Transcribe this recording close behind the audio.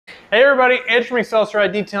Hey everybody, it's from Excelsior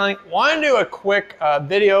Detailing. Want to do a quick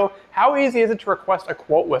video. How easy is it to request a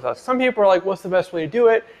quote with us? Some people are like, what's the best way to do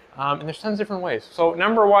it? And there's tons of different ways. So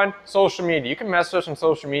number one, social media. You can message us on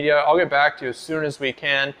social media. I'll get back to you as soon as we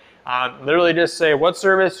can. Literally just say what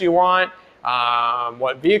service you want,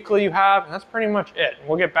 what vehicle you have, and that's pretty much it.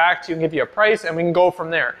 We'll get back to you and give you a price, and we can go from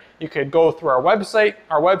there. You could go through our website.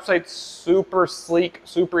 Our website's super sleek,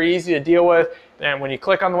 super easy to deal with. And when you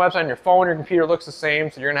click on the website on your phone, your computer looks the same,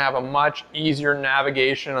 so you're gonna have a much easier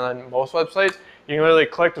navigation than most websites. You can literally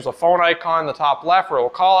click, there's a phone icon in the top left where it will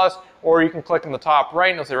call us, or you can click in the top right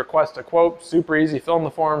and it'll say request a quote. Super easy, fill in the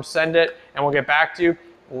form, send it, and we'll get back to you.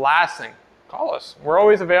 Last thing, call us. We're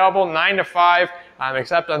always available 9 to 5,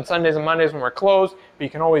 except on Sundays and Mondays when we're closed, but you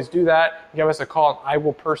can always do that. Give us a call and I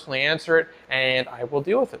will personally answer it and I will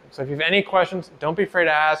deal with it. So if you have any questions, don't be afraid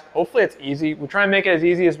to ask. Hopefully it's easy. We try and make it as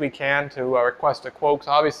easy as we can to request a quote,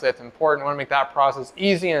 because obviously that's important. We want to make that process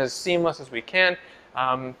easy and as seamless as we can.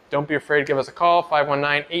 Don't be afraid to give us a call,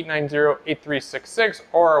 519-890-8366,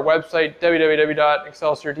 or our website,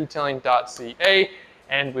 www.excelsiordetailing.ca,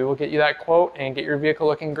 and we will get you that quote and get your vehicle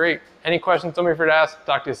looking great. Any questions, don't be afraid to ask.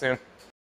 Talk to you soon.